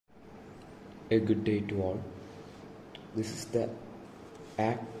A good day to all. This is the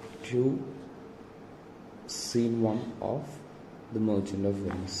Act 2, Scene 1 of The Merchant of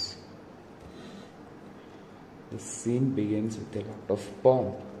Venice. The scene begins with a lot of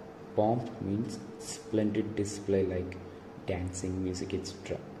pomp. Pomp means splendid display like dancing, music,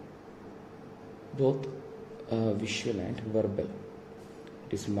 etc. Both visual and verbal.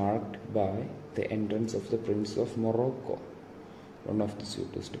 It is marked by the entrance of the Prince of Morocco, one of the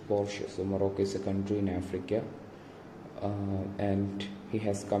suitors to Portia. So Morocco is a country in Africa, and he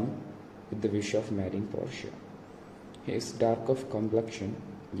has come with the wish of marrying Portia. He is dark of complexion,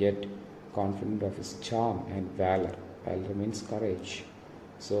 yet confident of his charm and valor. Valor means courage.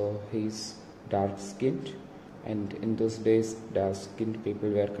 So he is dark-skinned, and in those days, dark-skinned people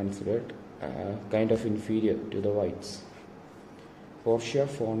were considered kind of inferior to the whites. Portia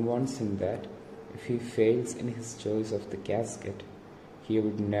forewarns him that if he fails in his choice of the casket, he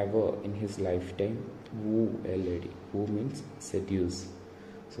would never in his lifetime woo a lady. Woo means seduce.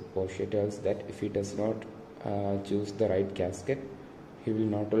 So Portia tells that if he does not choose the right casket, he will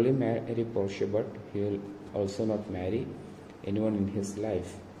not only marry Portia, but he will also not marry anyone in his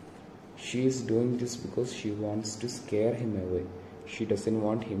life. She is doing this because she wants to scare him away. She doesn't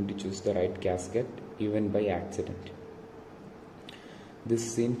want him to choose the right casket, even by accident.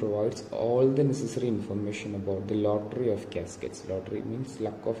 This scene provides all the necessary information about the lottery of caskets. Lottery means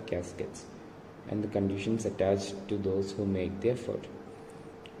luck of caskets, and the conditions attached to those who make the effort.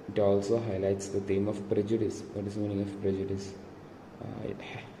 It also highlights the theme of prejudice. What is the meaning of prejudice?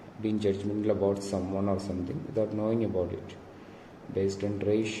 Being judgmental about someone or something without knowing about it. Based on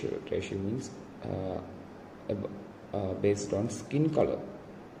racial. Racial means based on skin color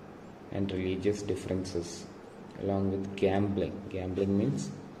and religious differences. Along with gambling. Gambling means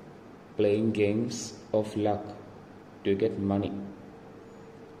playing games of luck to get money,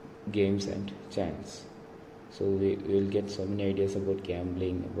 games and chance. So we will get so many ideas about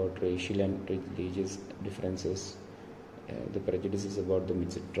gambling, about racial and religious differences, the prejudices about them,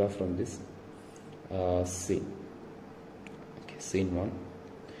 etc. from this scene. Okay, scene 1.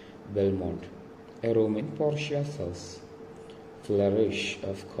 Belmont. A room in Portia's house. Flourish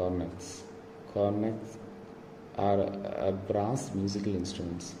of cornets. Cornets are brass musical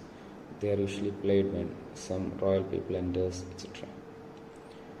instruments. They are usually played when some royal people enters, etc.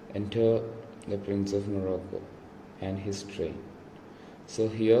 Enter the Prince of Morocco and his train. So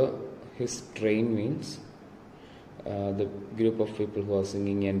here his train means the group of people who are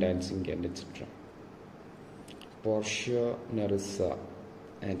singing and dancing and etc. Portia, Nerissa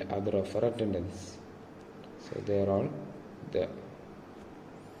and other of her attendants. So they are all there.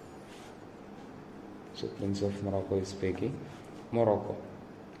 So Prince of Morocco is speaking. Morocco,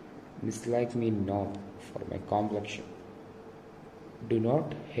 dislike me not for my complexion. Do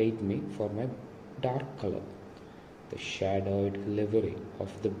not hate me for my dark color, the shadowed livery of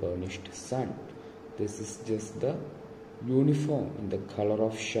the burnished sun. This is just the uniform in the color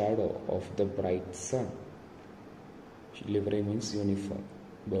of shadow of the bright sun. Livery means uniform,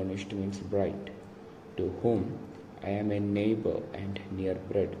 burnished means bright. To whom I am a neighbor and near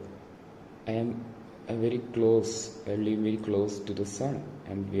bred. I am I live very close to the sun,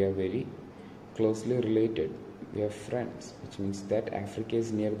 and we are very closely related. We are friends, which means that Africa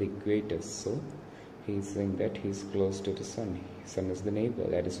is near the equator, so he is saying that he is close to the sun. Sun is the neighbor,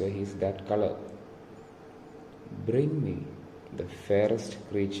 that is why he is that color. Bring me the fairest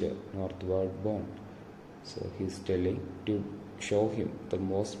creature northward born. So he is telling to show him the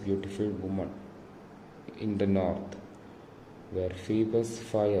most beautiful woman in the north, where Phoebus'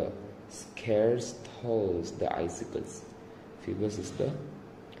 fire scarce thaws the icicles. Phoebus is the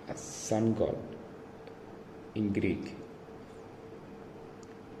sun god in Greek.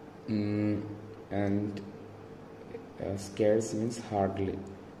 And scarce means hardly.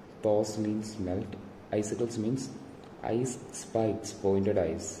 Thaws means melt. Icicles means ice spikes, pointed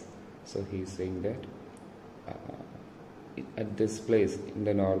eyes. So he is saying that at this place, in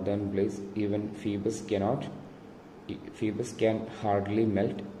the northern place, even Phoebus can hardly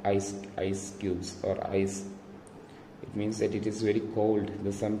melt ice cubes or ice. It means that it is very cold.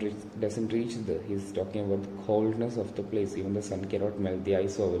 The sun doesn't reach there. He is talking about the coldness of the place. Even the sun cannot melt the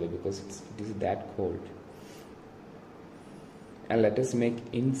ice over there because it is that cold. And let us make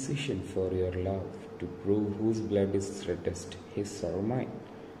incision for your love to prove whose blood is reddest, his or mine.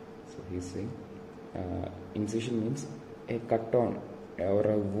 So he is saying incision means a cut on or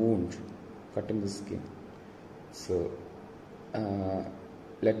a wound, cut in the skin. So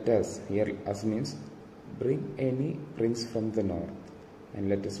let us, here us means bring any prince from the north, and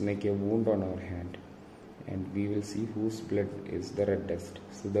let us make a wound on our hand and we will see whose blood is the reddest.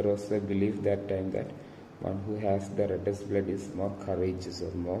 So there was a belief that time that one who has the reddest blood is more courageous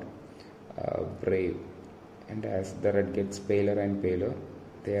or more brave, and as the red gets paler and paler,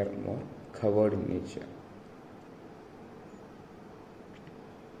 they are more covered in nature.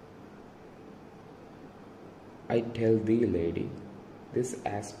 I tell thee, lady, this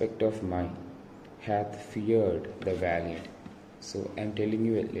aspect of mine hath feared the valiant. So I am telling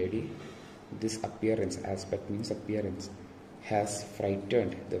you, lady, this appearance, aspect means appearance, has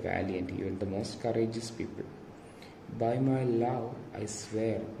frightened the valiant, even the most courageous people. By my love, I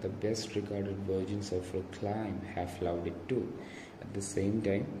swear, the best regarded virgins of her clime have loved it too. At the same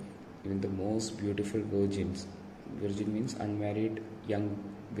time, even the most beautiful virgins, virgin means unmarried young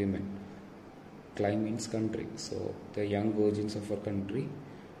women, clime means country, so the young virgins of our country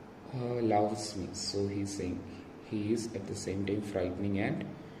loves me. So he's saying he is at the same time frightening and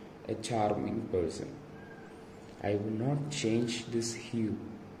a charming person. I will not change this hue,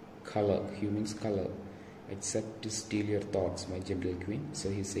 color, hue means color, except to steal your thoughts, my gentle queen. So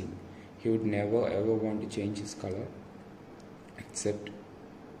he's saying he would never ever want to change his color except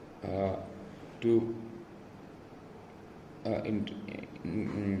to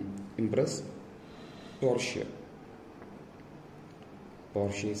impress Portia.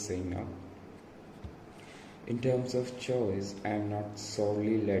 Portia is saying now, in terms of choice, I am not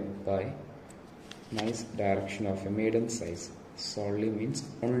sorely led by nice direction of a maiden size. Sorely means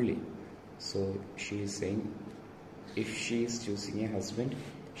only. So she is saying if she is choosing a husband,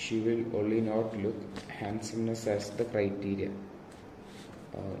 she will only not look handsomeness as the criteria.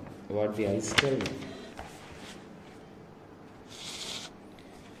 What the eyes tell me.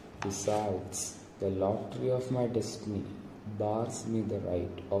 Besides, the lottery of my destiny bars me the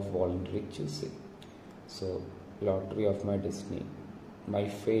right of voluntary choosing. So, lottery of my destiny, my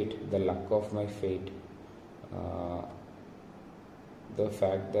fate, the luck of my fate, the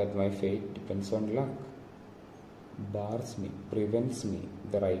fact that my fate depends on luck, bars me, prevents me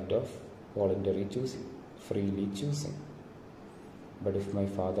the right of voluntary choosing, freely choosing. But if my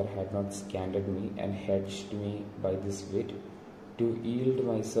father had not scandaled me and hedged me by this wit, to yield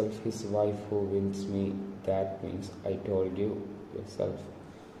myself his wife who wins me, that means I told you yourself.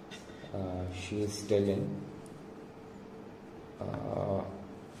 She is telling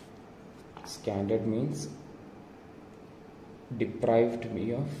scandaled means deprived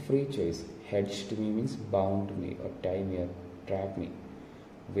me of free choice. Hedged me means bound me or tie me or trap me.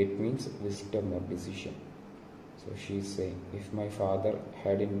 Wit means wisdom or decision. So she is saying, if my father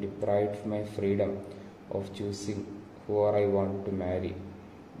hadn't deprived my freedom of choosing who I want to marry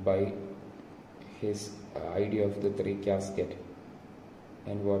by his idea of the three casket,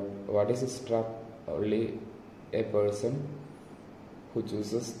 and what is his trap? Only a person who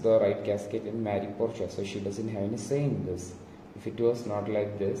chooses the right casket and marry Portia. So she doesn't have any say in this. If it was not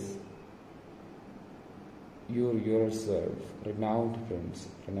like this, you yourself, renowned prince,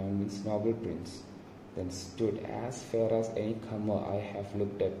 renowned means noble prince, then stood as fair as any comer I have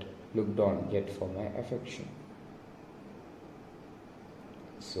looked on yet for my affection.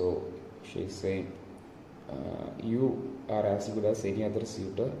 So she is saying, you are as good as any other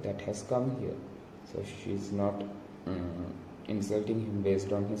suitor that has come here. So she is not insulting him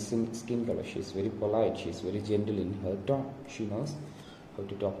based on his skin color. She is very polite, she is very gentle in her tone. She knows how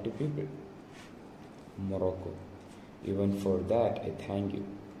to talk to people. Morocco, even for that I thank you.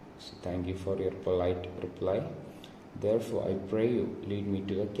 So thank you for your polite reply. Therefore I pray you, lead me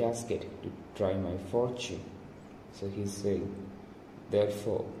to the casket to try my fortune. So he is saying,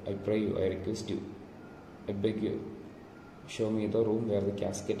 therefore I pray you, I request you, I beg you, show me the room where the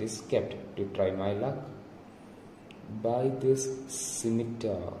casket is kept to try my luck. By this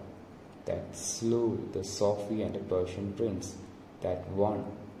scimitar that slew the Sophie and a Persian prince, that won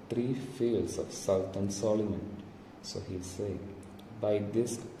 3 fields of Sultan Solomon. So he is saying, by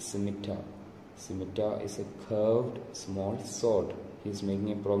this scimitar, scimitar is a curved small sword. He is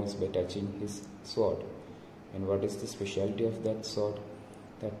making a promise by touching his sword. And what is the specialty of that sword?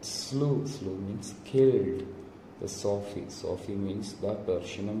 That slew means killed the Sophie. Sophie means the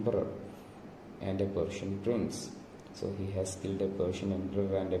Persian emperor and a Persian prince. So he has killed a Persian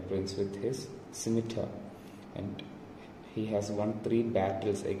emperor and a prince with his scimitar. And he has won 3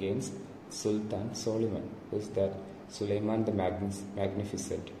 battles against Sultan Solomon. Who is that? Suleiman the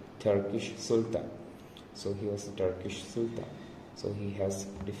Magnificent, Turkish Sultan. So he was a Turkish Sultan. So he has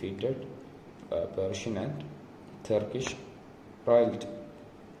defeated Persian and Turkish royalty.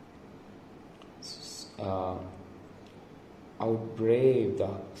 I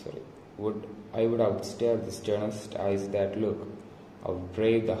would outstare the sternest eyes that look. I would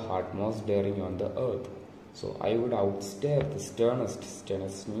brave the heart most daring on the earth. So I would outstare the sternest.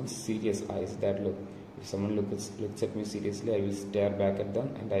 Sternest means serious eyes that look. If someone looks at me seriously, I will stare back at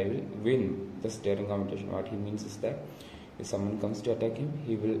them and I will win the staring competition. What he means is that if someone comes to attack him,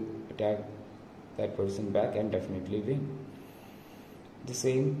 he will attack that person back and definitely win. The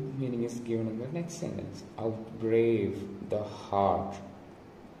same meaning is given in the next sentence. Outbrave the heart.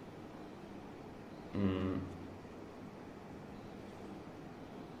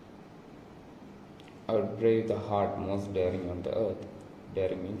 Outbrave the heart, most daring on the earth.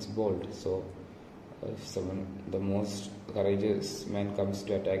 Daring means bold. So if the most courageous man comes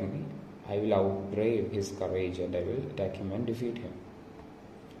to attack me, I will outbrave his courage and I will attack him and defeat him.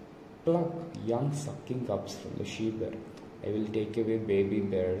 Pluck young sucking cubs from the she bear. I will take away baby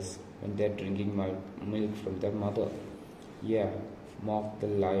bears when they are drinking milk from their mother. Yeah, mock the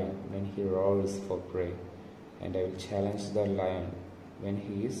lion when he roars for prey, and I will challenge the lion when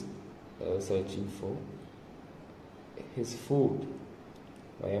he is searching for his food.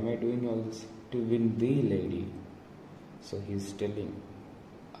 Why am I doing all this? To win thee, lady. So he is telling,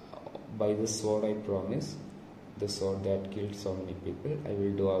 by the sword I promise, the sword that killed so many people, I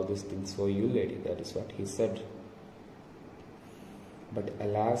will do all these things for you, lady. That is what he said. But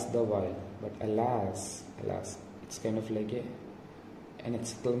alas the while, alas, it's kind of like an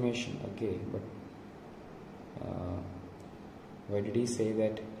exclamation, okay, but why did he say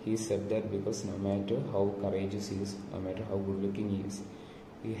that? He said that because no matter how courageous he is, no matter how good looking he is,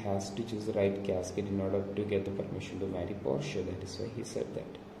 he has to choose the right casket in order to get the permission to marry Portia. That is why he said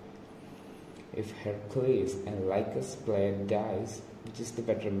that. If Hercules and Lycus player dies, which is the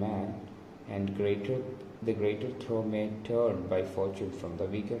better man, and the greater throw may turn by fortune from the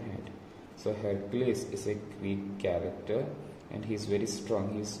weaker hand. So Hercules is a weak character and he is very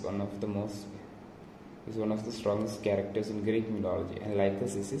strong. He is one of the strongest characters in Greek mythology, and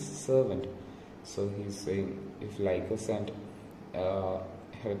Lycus is his servant. So he is saying, if Lycus and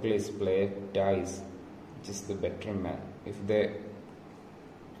Hercules player dies, which is the better man, if they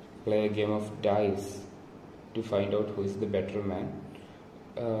play a game of dice to find out who is the better man,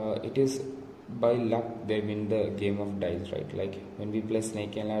 it is by luck they win the game of dice, right? Like when we play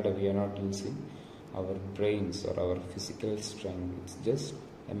snake and ladder, we are not using our brains or our physical strength. It's just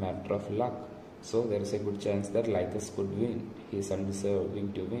a matter of luck. So there is a good chance that Lycus could win. He is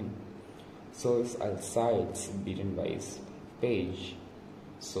undeserving to win. So is Alcides beaten by his page.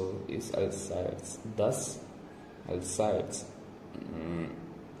 So is Alcides. Thus Alcides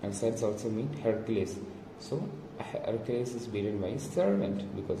also mean Hercules. So Hercules is beaten by his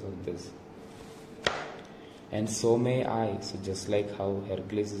servant because of this. And so may I. So just like how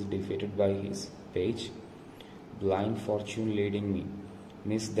Hercules is defeated by his page, blind fortune leading me,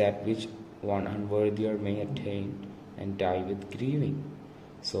 miss that which one unworthier may attain, and die with grieving.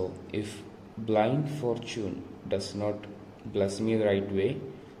 So if blind fortune does not bless me the right way,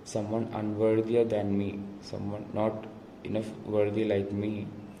 someone unworthier than me, someone not enough worthy like me,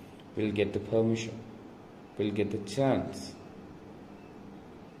 will get the permission, will get the chance,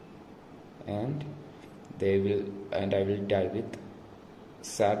 and I will die with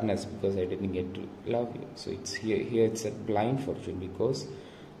sadness because I didn't get to love you. So it's here it said blind fortune, because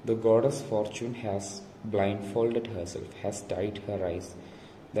the goddess fortune has blindfolded herself, has tied her eyes.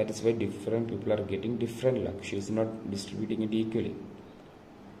 That is why different people are getting different luck. She is not distributing it equally.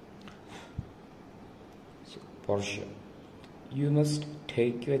 So Portia, you must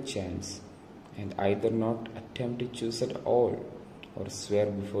take your chance and either not attempt to choose at all or swear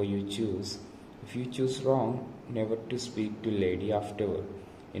before you choose. If you choose wrong, never to speak to lady afterward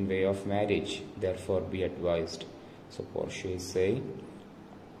in way of marriage, therefore be advised. So Portia is saying,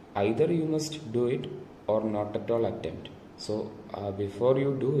 either you must do it or not at all attempt. So before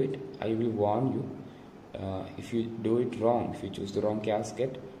you do it, I will warn you, if you do it wrong, if you choose the wrong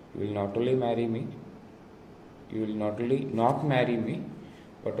casket, you will not only marry me, you will not only not marry me,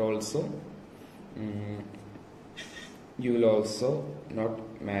 but also you will also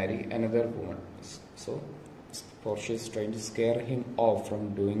not marry another woman. So Portia is trying to scare him off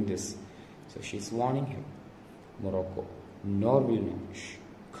from doing this. So she is warning him. Morocco, nor will not.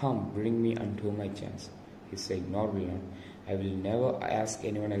 Come, bring me unto my chance. He is saying, nor will not. I will never ask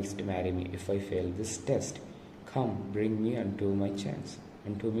anyone else to marry me if I fail this test. Come, bring me unto my chance.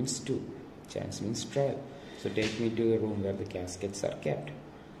 Unto means to. Chance means trial. So take me to the room where the caskets are kept.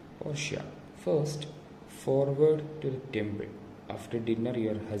 Portia, first, forward to the temple. After dinner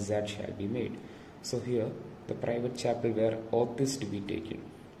your hazard shall be made. So here, the private chapel where oath is to be taken.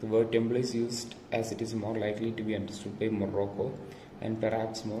 The word temple is used as it is more likely to be understood by Morocco and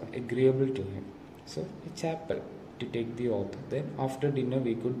perhaps more agreeable to him. So a chapel to take the oath. Then after dinner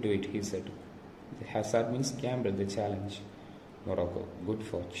we could do it, he said. The hazard means gamble, the challenge. Morocco, good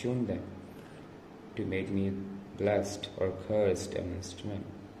fortune then, to make me blessed or cursed amongst men.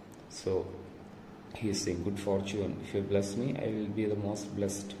 So he is saying, good fortune. If you bless me, I will be the most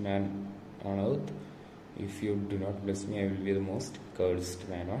blessed man on earth. If you do not bless me, I will be the most cursed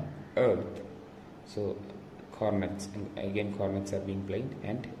man on earth. So cornets, and again cornets are being played,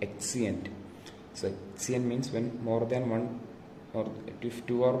 and exeunt. So exeunt means when more than one, or if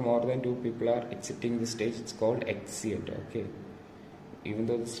two or more than two people are exiting the stage, it's called exeunt. Okay, even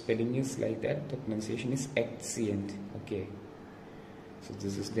though the spelling is like that, the pronunciation is exeunt. Okay, so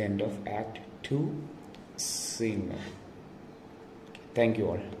this is the end of Act 2 scene. Thank you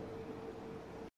all.